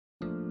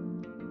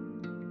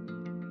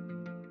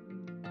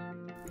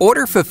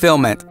Order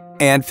fulfillment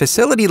and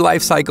facility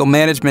lifecycle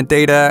management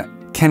data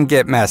can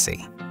get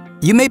messy.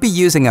 You may be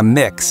using a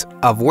mix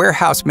of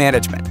warehouse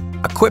management,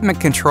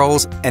 equipment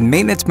controls, and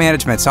maintenance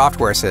management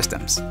software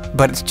systems,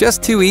 but it's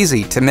just too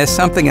easy to miss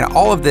something in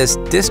all of this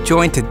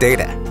disjointed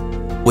data.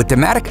 With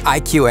Dematic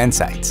IQ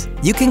InSights,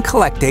 you can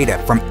collect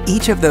data from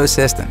each of those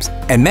systems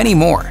and many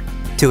more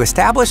to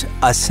establish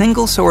a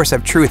single source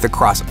of truth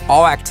across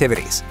all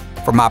activities,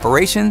 from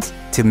operations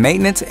to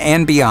maintenance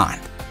and beyond.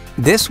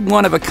 This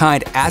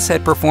one-of-a-kind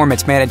asset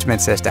performance management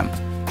system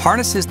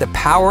harnesses the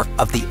power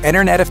of the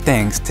Internet of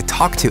Things to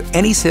talk to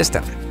any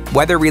system,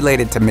 whether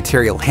related to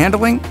material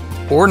handling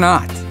or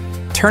not,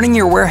 turning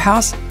your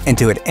warehouse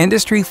into an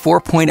Industry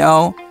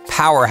 4.0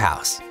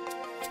 powerhouse.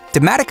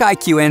 Dematic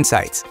IQ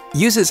InSights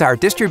uses our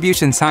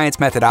distribution science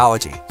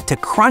methodology to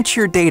crunch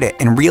your data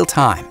in real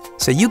time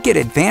so you get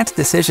advanced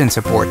decision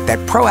support that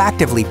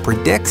proactively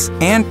predicts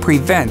and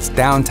prevents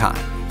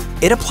downtime.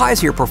 It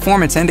applies your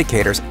performance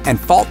indicators and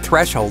fault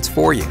thresholds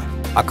for you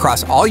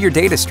across all your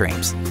data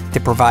streams to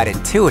provide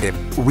intuitive,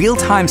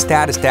 real-time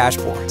status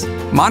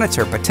dashboards,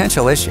 monitor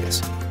potential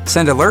issues,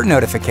 send alert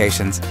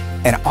notifications,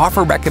 and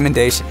offer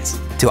recommendations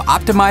to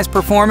optimize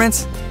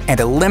performance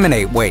and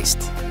eliminate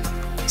waste.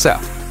 So,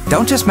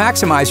 don't just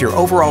maximize your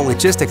overall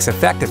logistics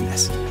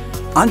effectiveness.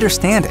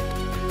 Understand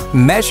it,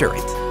 measure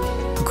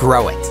it,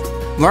 grow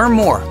it. Learn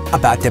more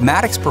about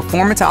Dematic's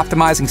performance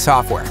optimizing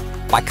software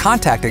by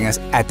contacting us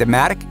at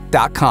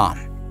dematic.com.